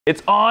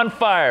It's on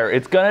fire.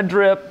 It's gonna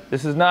drip.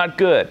 This is not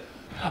good.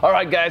 All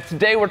right, guys,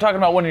 today we're talking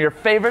about one of your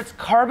favorites,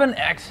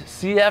 CarbonX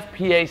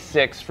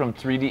CFPA6 from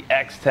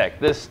 3DXTech.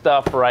 This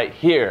stuff right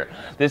here.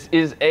 This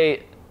is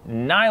a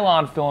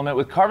nylon filament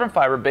with carbon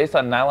fiber based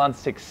on nylon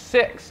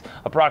 6,6,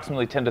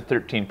 approximately 10 to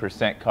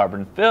 13%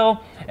 carbon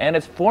fill, and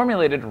it's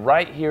formulated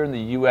right here in the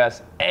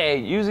USA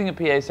using a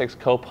PA6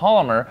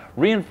 copolymer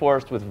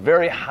reinforced with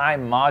very high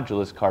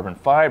modulus carbon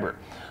fiber.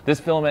 This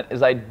filament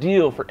is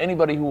ideal for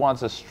anybody who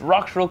wants a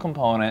structural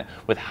component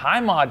with high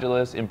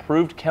modulus,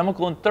 improved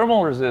chemical and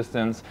thermal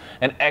resistance,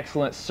 and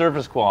excellent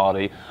surface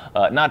quality,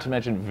 not to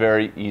mention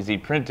very easy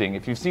printing.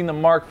 If you've seen the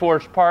Mark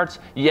Forged parts,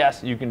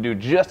 yes, you can do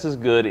just as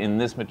good in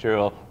this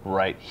material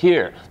right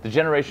here. The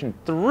Generation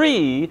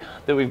 3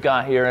 that we've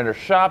got here at our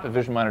shop at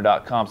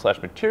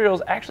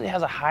visionminer.com/materials actually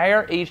has a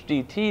higher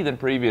HDT than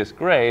previous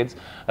grades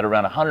at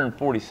around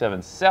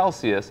 147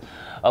 Celsius,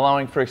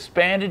 allowing for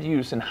expanded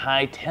use in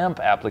high-temp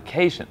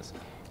applications.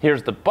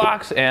 Here's the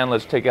box, and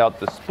let's take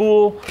out the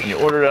spool. When you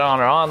order it on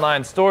our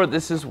online store,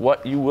 this is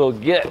what you will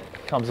get.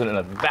 It comes in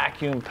a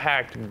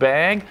vacuum-packed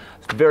bag.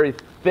 It's very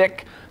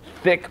thick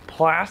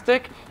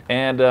plastic,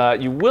 and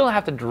you will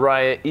have to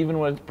dry it even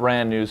when it's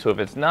brand new. So if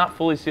it's not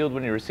fully sealed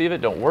when you receive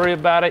it, don't worry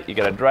about it. You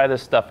gotta dry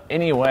this stuff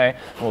anyway,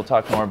 and we'll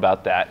talk more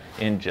about that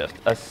in just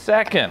a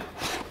second.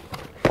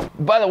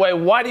 By the way,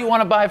 why do you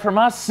want to buy from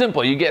us?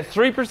 Simple. You get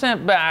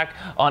 3% back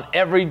on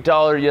every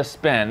dollar you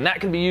spend.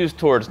 That can be used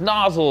towards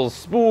nozzles,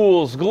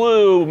 spools,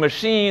 glue,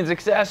 machines,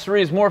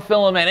 accessories, more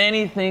filament,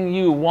 anything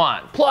you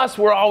want. Plus,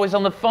 we're always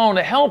on the phone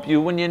to help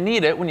you when you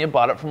need it when you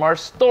bought it from our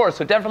store.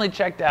 So definitely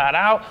check that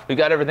out. We've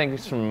got everything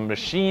from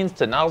machines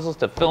to nozzles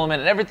to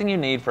filament and everything you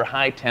need for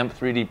high-temp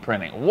 3D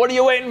printing. What are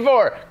you waiting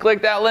for?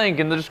 Click that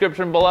link in the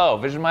description below,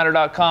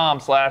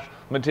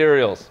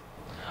 visionminer.com/materials.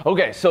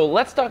 Okay, so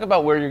let's talk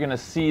about where you're going to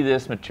see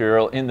this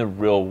material in the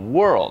real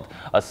world.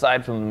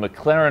 Aside from the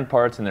McLaren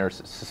parts and their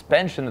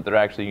suspension that they're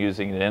actually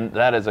using it in,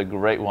 that is a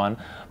great one.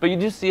 But you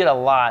do see it a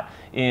lot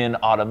in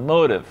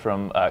automotive,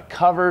 from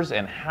covers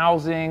and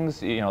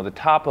housings. You know, the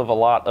top of a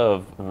lot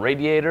of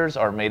radiators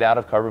are made out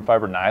of carbon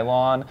fiber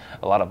nylon,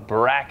 a lot of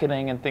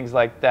bracketing and things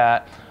like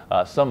that.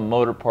 Some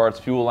motor parts,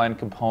 fuel line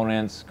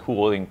components,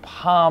 cooling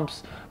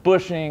pumps,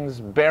 bushings,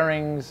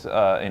 bearings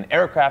in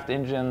aircraft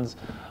engines,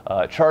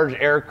 charged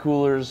air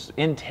coolers,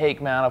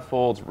 intake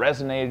manifolds,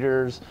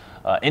 resonators,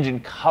 engine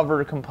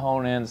cover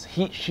components,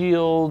 heat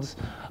shields,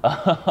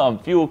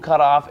 fuel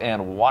cutoff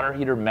and water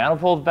heater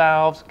manifold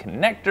valves,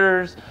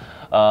 connectors,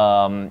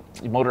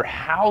 motor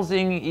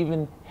housing,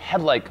 even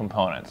headlight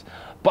components.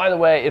 By the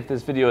way, if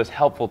this video is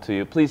helpful to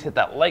you, please hit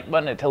that like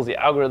button. It tells the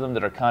algorithm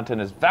that our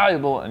content is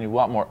valuable and you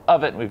want more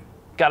of it. And we've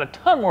got a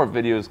ton more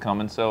videos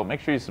coming, so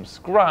make sure you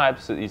subscribe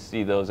so that you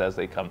see those as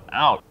they come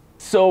out.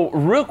 So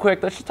real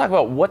quick, let's just talk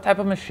about what type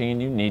of machine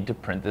you need to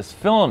print this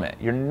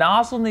filament. Your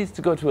nozzle needs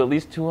to go to at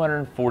least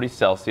 240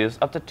 Celsius,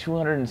 up to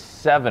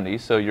 270,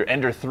 so your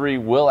Ender 3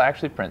 will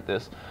actually print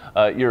this.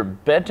 Your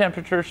bed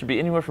temperature should be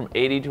anywhere from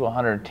 80 to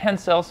 110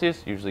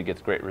 Celsius, usually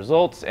gets great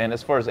results. And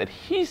as far as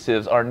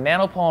adhesives, our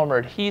nanopolymer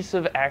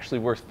adhesive actually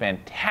works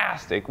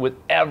fantastic with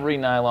every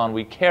nylon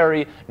we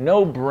carry.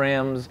 No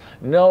brims,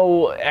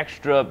 no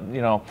extra,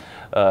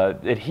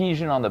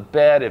 adhesion on the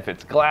bed. If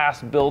it's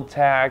glass, build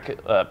tack,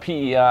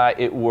 PEI,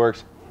 it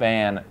works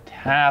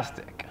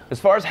fantastic. As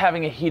far as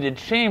having a heated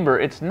chamber,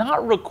 it's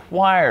not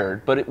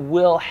required, but it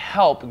will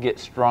help get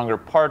stronger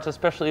parts,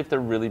 especially if they're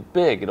really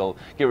big. It'll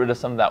get rid of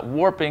some of that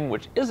warping,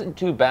 which isn't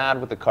too bad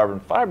with the carbon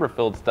fiber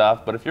filled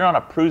stuff, but if you're on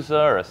a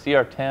Prusa or a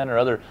CR10 or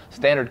other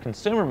standard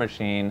consumer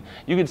machine,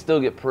 you can still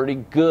get pretty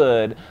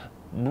good,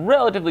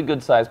 relatively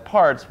good sized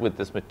parts with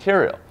this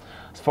material.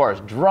 As far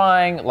as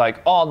drying,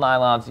 like all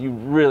nylons, you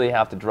really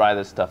have to dry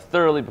this stuff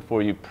thoroughly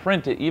before you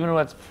print it, even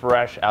when it's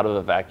fresh out of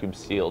a vacuum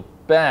sealed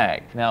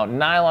bag. Now,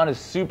 nylon is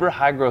super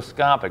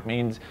hygroscopic,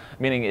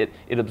 meaning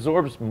it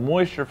absorbs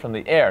moisture from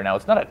the air. Now,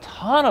 it's not a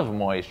ton of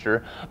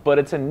moisture, but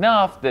it's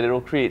enough that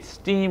it'll create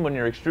steam when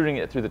you're extruding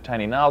it through the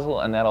tiny nozzle,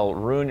 and that'll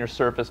ruin your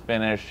surface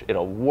finish.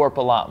 It'll warp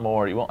a lot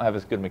more. You won't have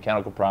as good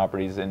mechanical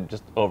properties, and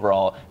just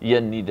overall, you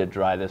need to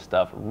dry this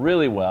stuff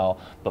really well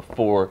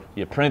before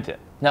you print it.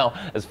 Now,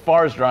 as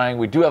far as drying,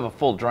 we do have a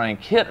full drying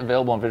kit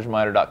available on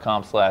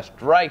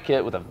visionminer.com/dry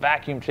kit with a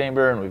vacuum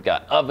chamber, and we've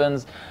got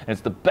ovens, and it's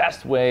the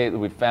best way that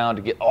we've found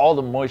to get all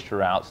the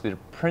moisture out so that your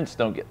prints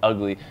don't get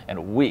ugly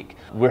and weak.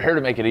 We're here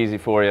to make it easy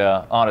for you.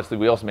 Honestly,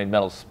 we also made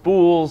metal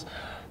spools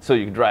so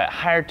you can dry at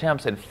higher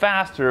temps and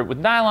faster. With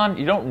nylon,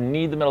 you don't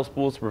need the metal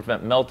spools to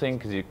prevent melting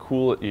because you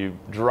cool it, you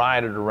dry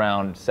it at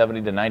around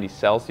 70 to 90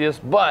 Celsius.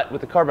 But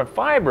with the carbon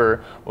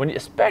fiber,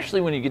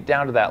 especially when you get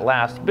down to that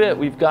last bit,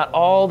 we've got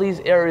all these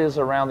areas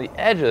around the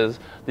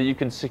edges that you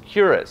can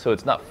secure it so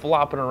it's not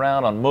flopping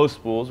around on most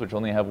spools, which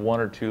only have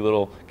one or two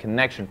little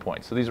connection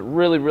points. So these are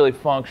really, really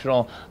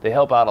functional. They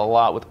help out a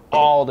lot with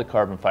all the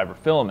carbon fiber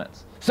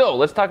filaments. So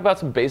let's talk about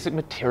some basic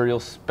material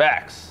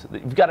specs.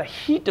 You've got a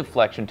heat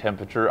deflection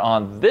temperature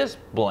on this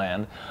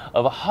blend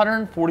of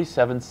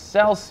 147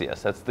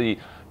 Celsius. That's the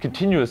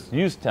continuous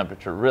use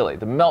temperature, really.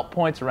 The melt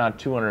point's around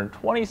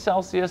 220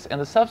 Celsius, and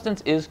the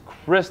substance is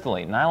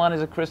crystalline. Nylon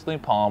is a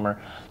crystalline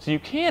polymer, so you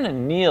can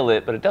anneal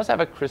it, but it does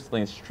have a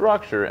crystalline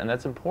structure, and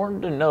that's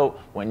important to note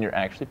when you're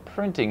actually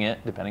printing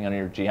it, depending on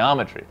your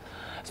geometry.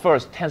 As far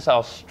as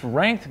tensile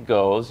strength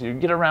goes, you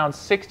get around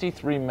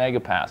 63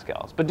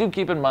 megapascals. But do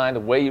keep in mind the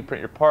way you print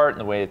your part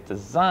and the way it's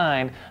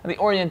designed and the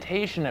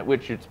orientation at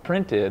which it's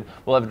printed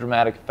will have a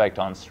dramatic effect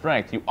on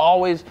strength. You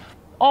always,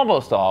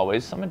 almost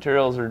always, some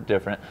materials are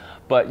different,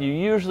 but you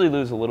usually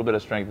lose a little bit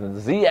of strength in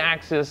the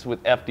z-axis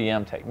with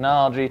FDM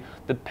technology,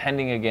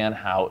 depending again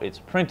how it's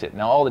printed.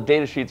 Now all the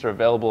data sheets are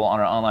available on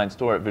our online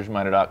store at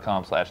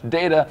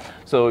visionminer.com/data,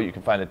 so you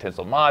can find the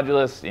tensile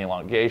modulus, the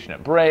elongation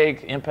at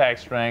break,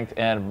 impact strength,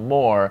 and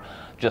more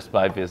just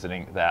by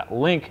visiting that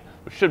link,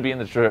 which should be in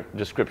the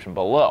description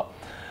below.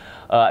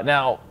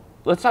 Now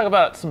let's talk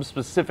about some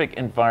specific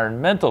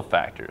environmental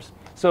factors.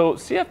 So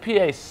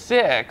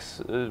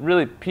CFPA6,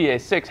 really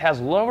PA6, has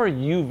lower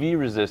UV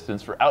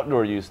resistance for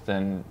outdoor use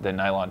than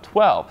nylon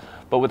 12.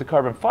 But with the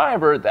carbon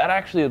fiber, that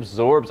actually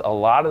absorbs a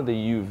lot of the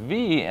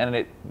UV and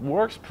it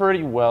works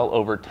pretty well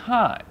over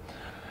time.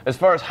 As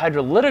far as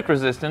hydrolytic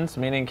resistance,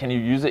 meaning can you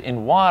use it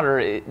in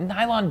water,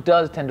 nylon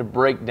does tend to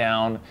break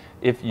down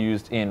if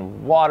used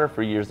in water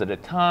for years at a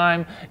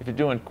time. If you're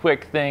doing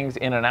quick things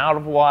in and out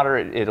of water,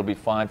 it'll be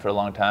fine for a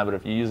long time, but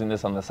if you're using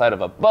this on the side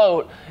of a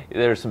boat,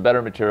 there's some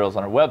better materials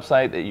on our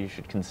website that you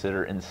should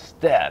consider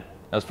instead.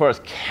 Now, as far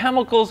as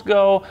chemicals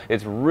go,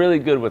 it's really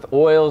good with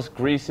oils,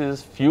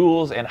 greases,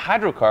 fuels, and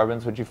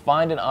hydrocarbons, which you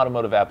find in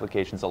automotive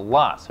applications a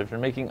lot. So if you're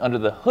making under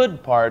the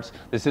hood parts,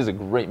 this is a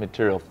great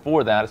material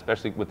for that,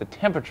 especially with the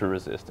temperature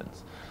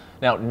resistance.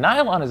 Now,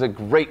 nylon is a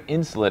great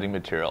insulating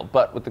material,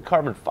 but with the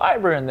carbon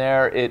fiber in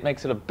there, it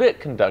makes it a bit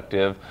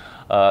conductive.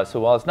 So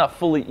while it's not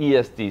fully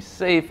ESD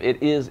safe,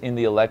 it is in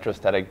the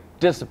electrostatic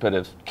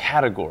dissipative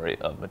category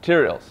of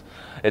materials.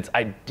 It's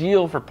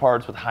ideal for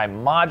parts with high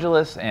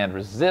modulus and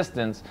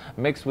resistance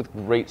mixed with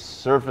great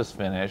surface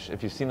finish.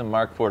 If you've seen the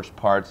Markforged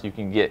parts, you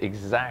can get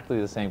exactly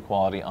the same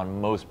quality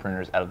on most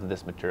printers out of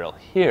this material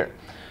here.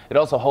 It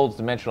also holds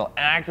dimensional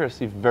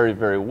accuracy very,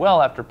 very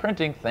well after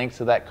printing thanks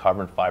to that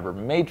carbon fiber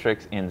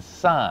matrix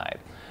inside.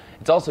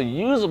 It's also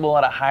usable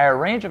at a higher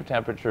range of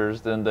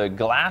temperatures than the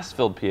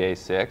glass-filled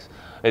PA6.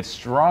 It's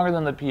stronger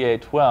than the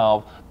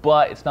PA12,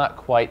 but it's not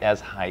quite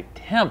as high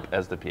temp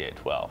as the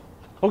PA12.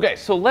 Okay,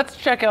 so let's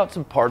check out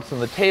some parts on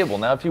the table.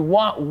 Now, if you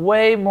want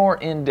way more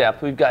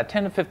in-depth, we've got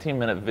 10 to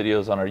 15-minute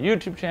videos on our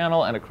YouTube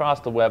channel and across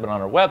the web and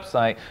on our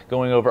website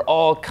going over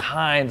all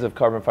kinds of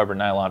carbon fiber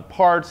nylon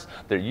parts,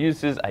 their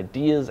uses,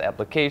 ideas,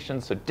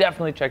 applications. So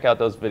definitely check out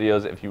those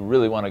videos if you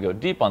really want to go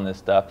deep on this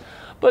stuff.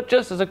 But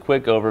just as a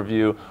quick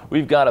overview,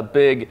 we've got a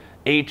big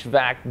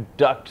HVAC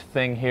duct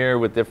thing here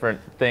with different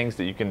things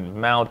that you can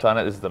mount on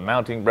it. This is the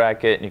mounting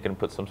bracket, and you can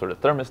put some sort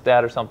of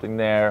thermostat or something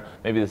there.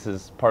 Maybe this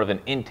is part of an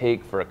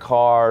intake for a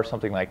car or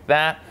something like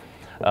that.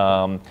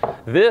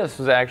 This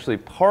was actually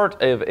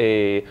part of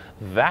a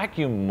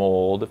vacuum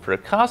mold for a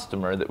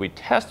customer that we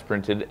test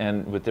printed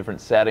and with different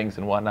settings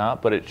and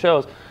whatnot, but it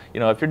shows,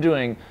 if you're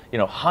doing,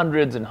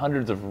 hundreds and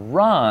hundreds of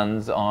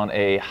runs on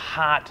a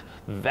hot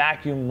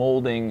vacuum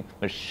molding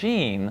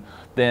machine,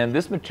 then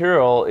this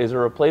material is a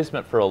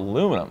replacement for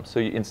aluminum. So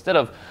instead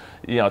of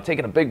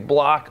taking a big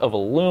block of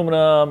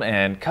aluminum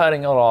and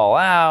cutting it all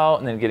out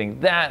and then getting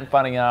that and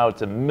finding out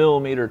it's a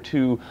millimeter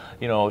too,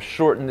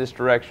 short in this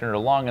direction or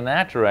long in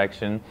that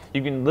direction,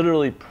 you can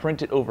literally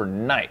print it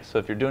overnight. So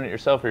if you're doing it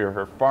yourself or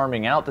you're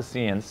farming out the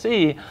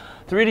CNC,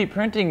 3D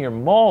printing your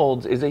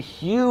molds is a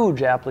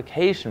huge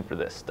application for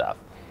this stuff.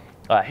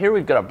 Here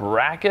we've got a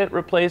bracket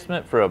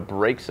replacement for a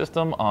brake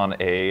system on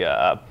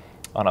a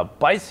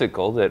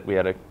bicycle that we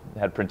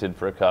had printed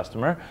for a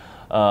customer.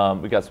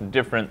 We got some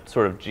different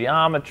sort of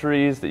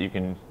geometries that you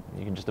can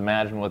just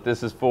imagine what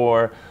this is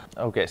for.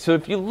 Okay, so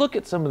if you look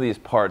at some of these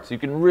parts, you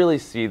can really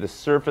see the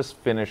surface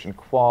finish and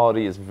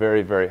quality is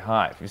very, very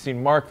high. If you've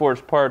seen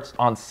Markforged parts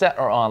on set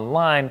or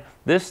online,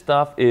 this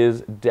stuff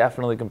is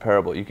definitely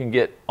comparable. You can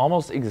get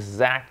almost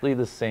exactly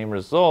the same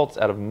results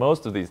out of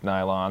most of these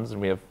nylons,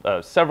 and we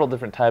have several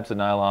different types of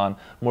nylon,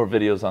 more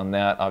videos on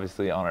that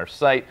obviously on our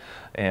site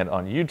and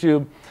on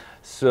YouTube.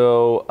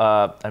 So,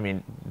 I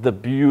mean, the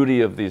beauty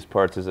of these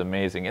parts is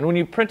amazing. And when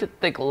you print at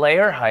thick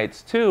layer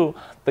heights too,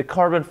 the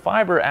carbon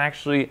fiber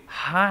actually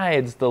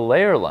hides the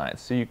layer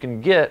lines. So you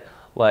can get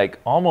like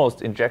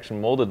almost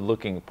injection molded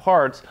looking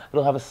parts.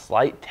 It'll have a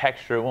slight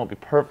texture. It won't be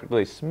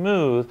perfectly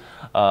smooth,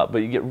 but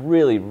you get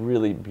really,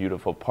 really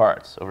beautiful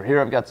parts. Over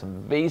here I've got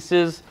some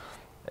vases.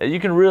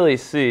 You can really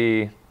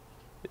see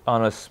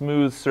on a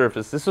smooth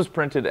surface. This was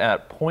printed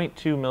at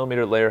 0.2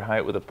 millimeter layer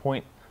height with a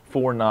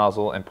 0.4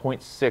 nozzle and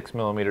 0.6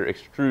 millimeter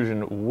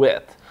extrusion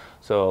width.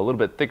 So a little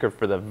bit thicker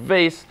for the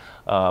vase,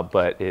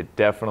 but it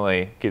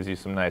definitely gives you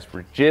some nice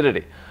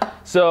rigidity.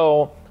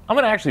 So I'm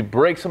going to actually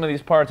break some of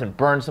these parts and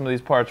burn some of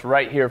these parts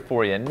right here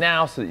for you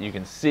now so that you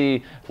can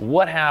see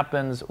what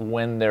happens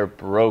when they're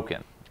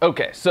broken.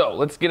 Okay, so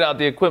let's get out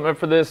the equipment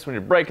for this. When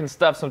you're breaking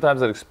stuff,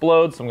 sometimes it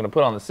explodes, so I'm going to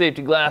put on the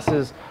safety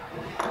glasses,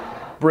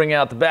 bring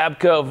out the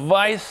Babco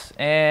vise,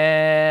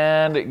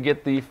 and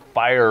get the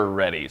fire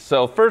ready.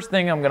 So first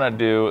thing I'm going to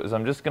do is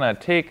I'm just going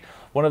to take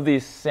one of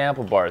these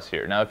sample bars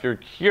here. Now, if you're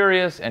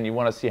curious and you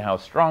want to see how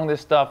strong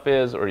this stuff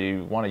is, or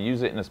you want to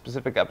use it in a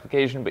specific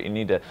application, but you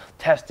need to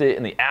test it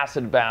in the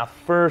acid bath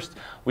first,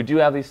 we do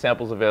have these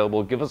samples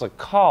available. Give us a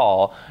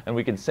call and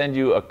we can send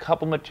you a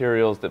couple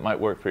materials that might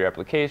work for your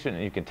application,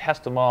 and you can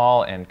test them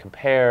all and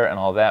compare and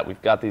all that.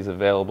 We've got these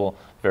available.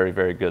 Very,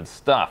 very good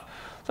stuff.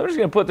 So I'm just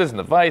going to put this in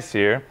the vise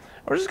here.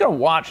 We're just going to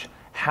watch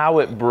how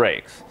it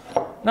breaks.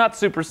 Not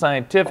super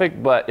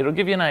scientific, but it'll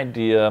give you an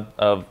idea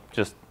of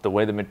just the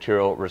way the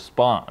material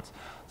responds.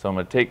 So I'm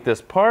going to take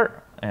this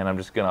part and I'm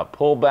just going to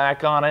pull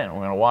back on it, and we're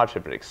going to watch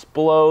if it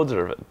explodes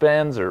or if it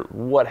bends or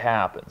what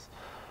happens.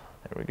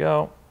 There we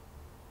go.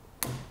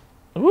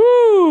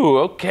 Woo!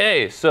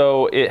 Okay,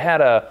 so it had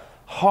a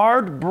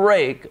hard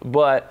break,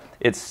 but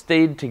it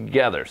stayed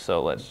together.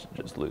 So let's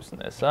just loosen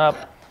this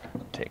up,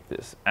 take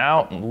this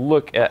out, and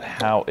look at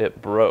how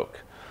it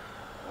broke.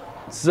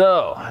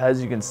 So,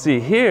 as you can see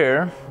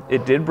here,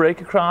 it did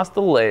break across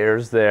the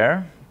layers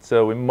there.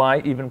 So we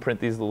might even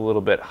print these a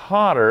little bit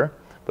hotter,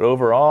 but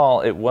overall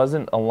it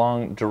wasn't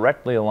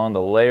directly along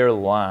the layer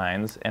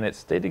lines, and it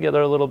stayed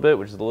together a little bit,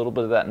 which is a little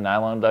bit of that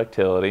nylon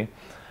ductility.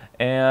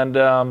 And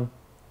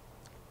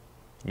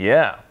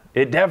yeah,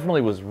 it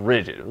definitely was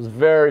rigid. It was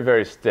very,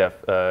 very stiff,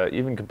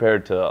 even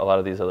compared to a lot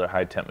of these other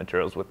high temp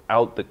materials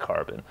without the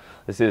carbon.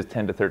 This is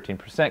 10 to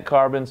 13%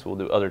 carbon, so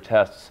we'll do other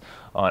tests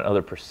on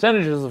other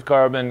percentages of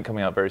carbon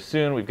coming out very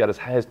soon. We've got as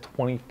high as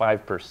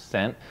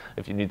 25%.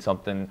 If you need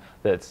something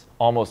that's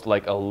almost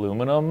like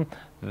aluminum,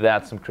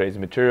 that's some crazy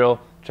material.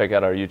 Check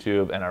out our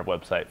YouTube and our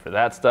website for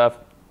that stuff.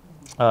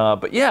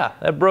 But yeah,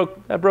 that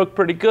broke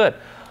pretty good.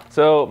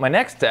 So my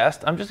next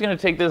test, I'm just gonna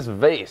take this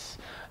vase,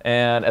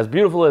 and as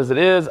beautiful as it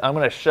is, I'm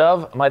going to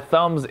shove my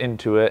thumbs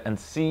into it and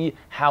see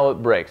how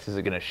it breaks. Is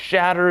it going to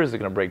shatter? Is it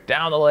going to break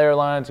down the layer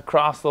lines,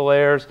 across the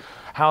layers?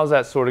 How's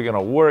that sort of going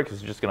to work?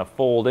 Is it just going to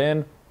fold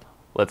in?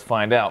 Let's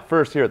find out.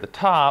 First, here at the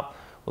top,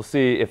 we'll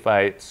see if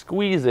I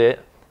squeeze it,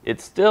 it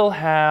still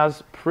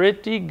has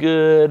pretty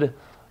good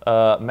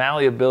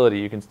malleability.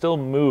 You can still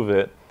move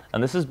it.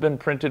 And this has been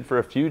printed for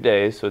a few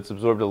days, so it's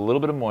absorbed a little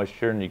bit of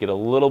moisture, and you get a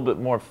little bit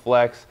more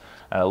flex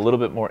and a little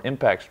bit more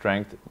impact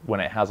strength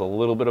when it has a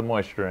little bit of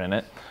moisture in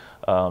it.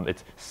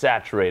 It's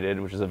saturated,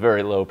 which is a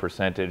very low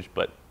percentage,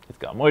 but it's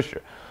got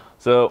moisture.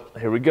 So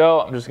here we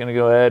go. I'm just going to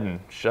go ahead and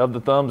shove the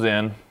thumbs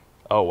in.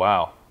 Oh,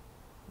 wow.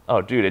 Oh,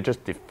 dude, it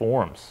just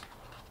deforms.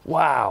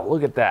 Wow,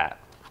 look at that.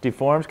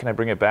 Deforms. Can I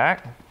bring it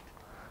back?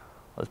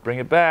 Let's bring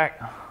it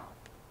back.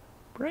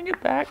 Bring it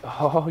back.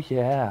 Oh,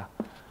 yeah.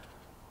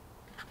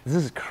 This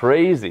is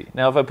crazy.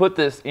 Now, if I put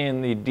this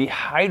in the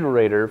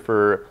dehydrator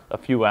for a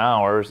few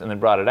hours and then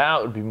brought it out,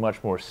 it would be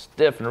much more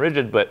stiff and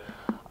rigid, but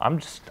I'm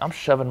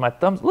shoving my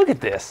thumbs. Look at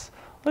this.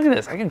 Look at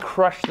this. I can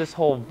crush this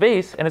whole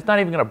vase and it's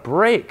not even gonna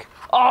break.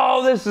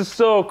 Oh, this is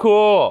so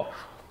cool.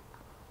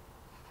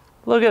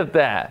 Look at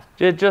that.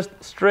 It just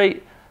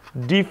straight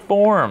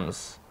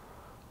deforms.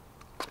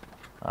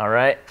 All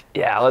right.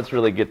 Yeah, let's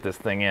really get this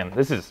thing in.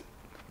 This is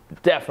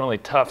definitely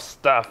tough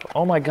stuff.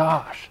 Oh my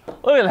gosh.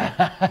 Look at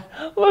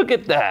that. Look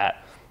at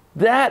that.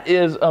 That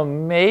is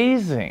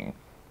amazing.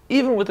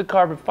 Even with the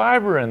carbon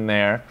fiber in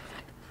there,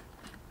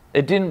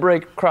 it didn't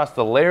break across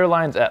the layer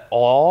lines at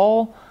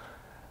all.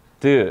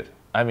 Dude,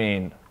 I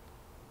mean,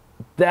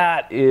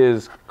 that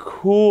is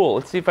cool.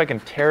 Let's see if I can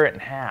tear it in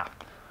half.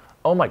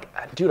 Oh my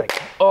God, dude,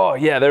 oh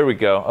yeah, there we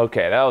go.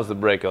 Okay, that was the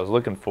break I was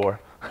looking for.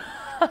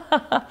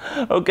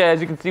 Okay, as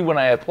you can see, when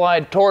I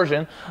applied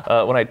torsion,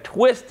 when I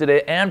twisted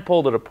it and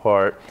pulled it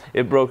apart,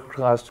 it broke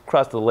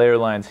across the layer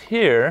lines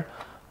here.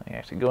 I can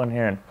actually go in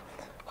here and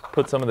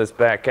put some of this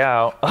back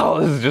out. Oh,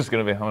 this is just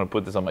gonna be, I'm gonna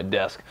put this on my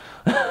desk.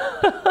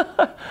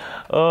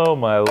 Oh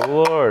my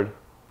Lord.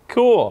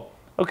 Cool.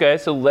 Okay,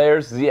 so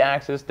layers,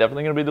 Z-axis,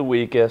 definitely gonna be the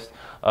weakest,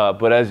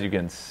 but as you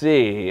can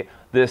see,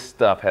 this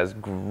stuff has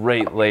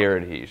great layer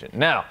adhesion.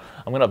 Now,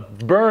 I'm gonna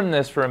burn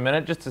this for a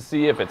minute just to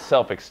see if it's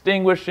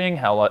self-extinguishing,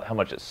 how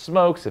much it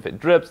smokes, if it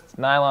drips. It's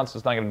nylon, so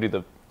it's not gonna do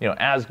the,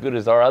 as good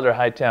as our other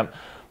high temp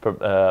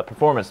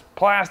performance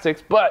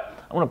plastics, but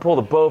I'm gonna pull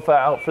the BOF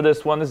out for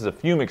this one. This is a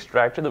fume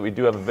extractor that we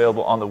do have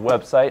available on the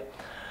website.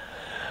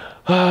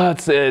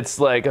 It's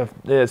like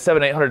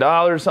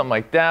 $700-800, something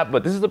like that,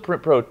 but this is the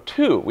Print Pro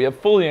 2. We have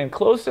fully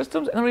enclosed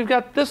systems, and then we've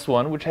got this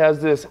one, which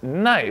has this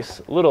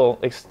nice little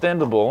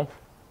extendable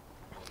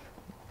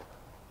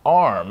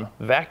arm,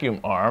 vacuum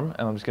arm,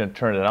 and I'm just gonna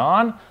turn it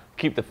on,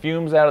 keep the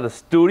fumes out of the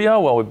studio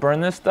while we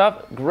burn this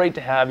stuff. Great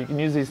to have. You can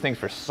use these things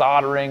for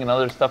soldering and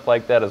other stuff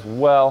like that as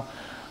well.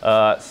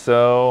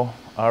 So,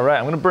 all right,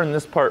 I'm gonna burn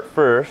this part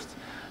first,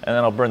 and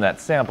then I'll burn that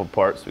sample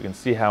part so we can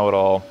see how it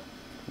all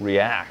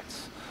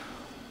reacts.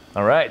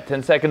 All right,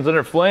 10 seconds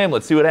under flame.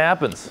 Let's see what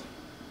happens.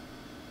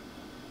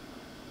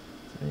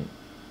 3,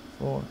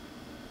 4,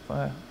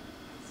 5,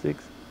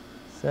 6,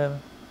 7,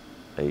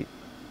 8,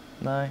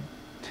 9,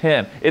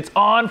 10. It's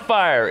on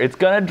fire. It's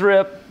gonna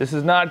drip. This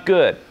is not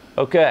good.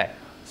 Okay,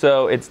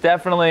 so it's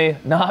definitely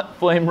not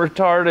flame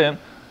retardant.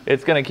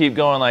 It's gonna keep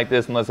going like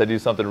this unless I do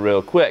something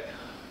real quick.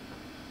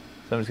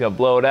 So I'm just gonna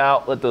blow it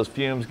out, let those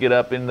fumes get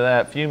up into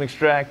that fume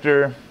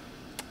extractor.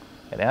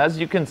 And as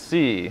you can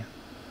see,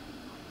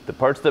 the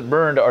parts that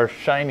burned are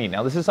shiny.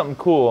 Now this is something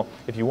cool.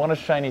 If you want a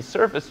shiny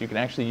surface, you can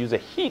actually use a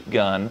heat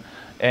gun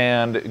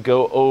and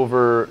go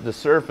over the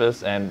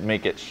surface and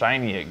make it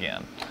shiny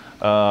again.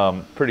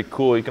 Pretty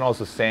cool. You can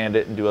also sand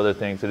it and do other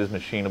things. It is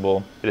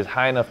machinable. It is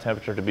high enough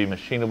temperature to be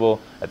machinable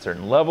at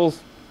certain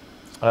levels.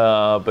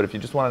 But if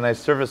you just want a nice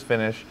surface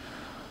finish,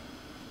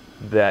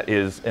 that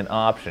is an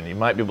option. You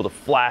might be able to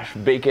flash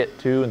bake it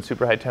too in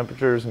super high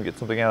temperatures and get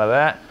something out of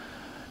that.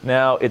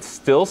 Now it's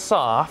still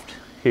soft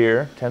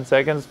here, 10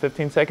 seconds,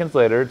 15 seconds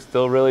later, it's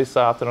still really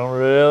soft. I don't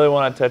really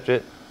want to touch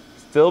it.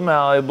 Still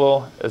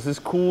malleable. As this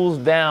cools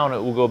down, it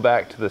will go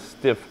back to the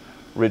stiff,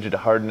 rigid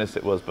hardness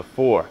it was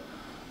before.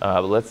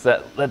 But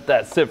let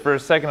that sit for a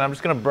second. I'm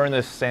just going to burn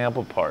this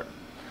sample part.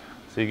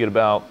 So you get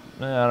about,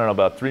 I don't know,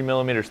 about 3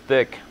 millimeters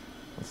thick.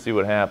 Let's see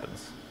what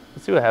happens.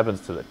 Let's see what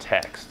happens to the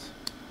text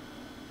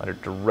under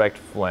direct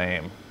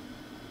flame.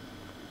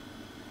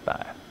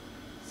 5,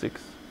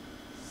 6,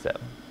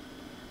 7,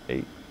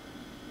 8,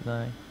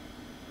 9,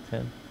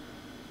 10.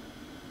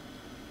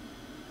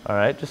 All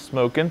right, just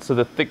smoking. So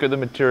the thicker the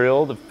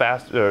material, the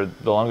faster, or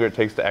the longer it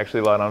takes to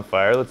actually light on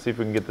fire. Let's see if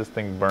we can get this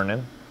thing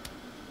burning.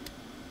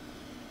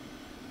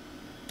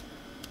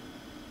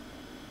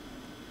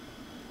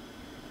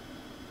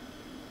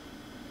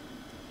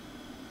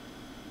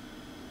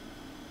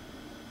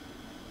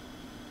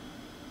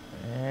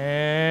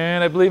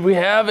 And I believe we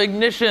have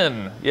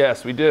ignition.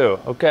 Yes, we do.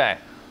 Okay,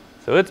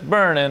 so it's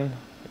burning.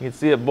 You can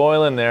see it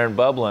boiling there and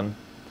bubbling.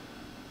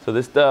 So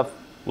this stuff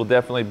will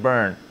definitely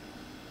burn.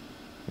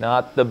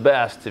 Not the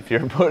best if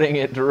you're putting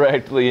it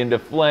directly into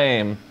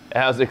flame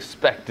as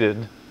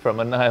expected from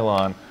a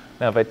nylon.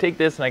 Now if I take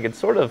this and I can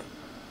still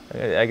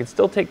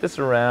take this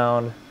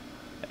around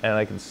and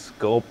I can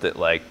sculpt it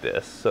like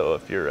this. So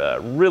if you're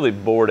really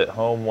bored at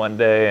home one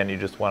day and you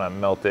just want to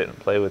melt it and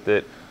play with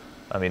it,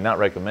 I mean, not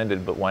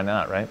recommended, but why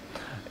not, right?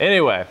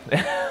 Anyway,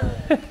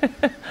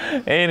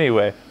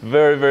 anyway,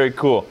 very, very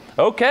cool.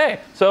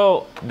 Okay,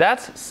 so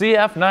that's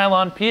CF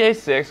Nylon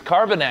PA6,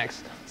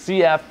 CarbonX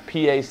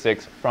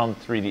CFPA6 from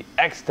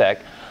 3DXTech.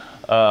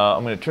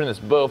 I'm going to turn this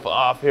both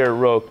off here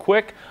real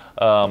quick.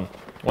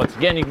 Once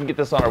again, you can get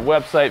this on our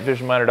website,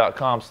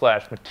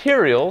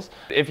 visionminer.com/materials.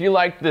 If you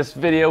liked this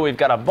video, we've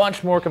got a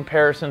bunch more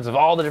comparisons of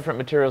all the different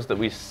materials that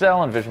we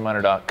sell on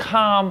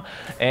visionminer.com,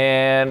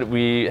 and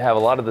we have a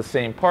lot of the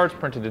same parts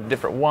printed in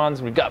different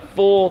ones. We've got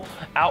full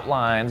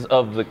outlines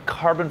of the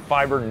carbon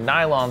fiber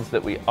nylons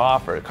that we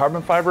offer,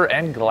 carbon fiber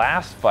and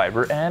glass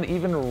fiber, and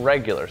even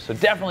regular. So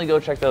definitely go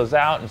check those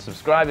out and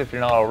subscribe if you're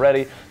not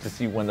already to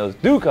see when those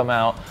do come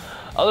out.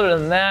 Other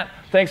than that,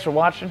 thanks for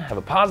watching. Have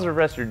a positive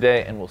rest of your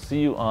day, and we'll see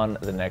you on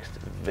the next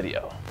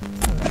video.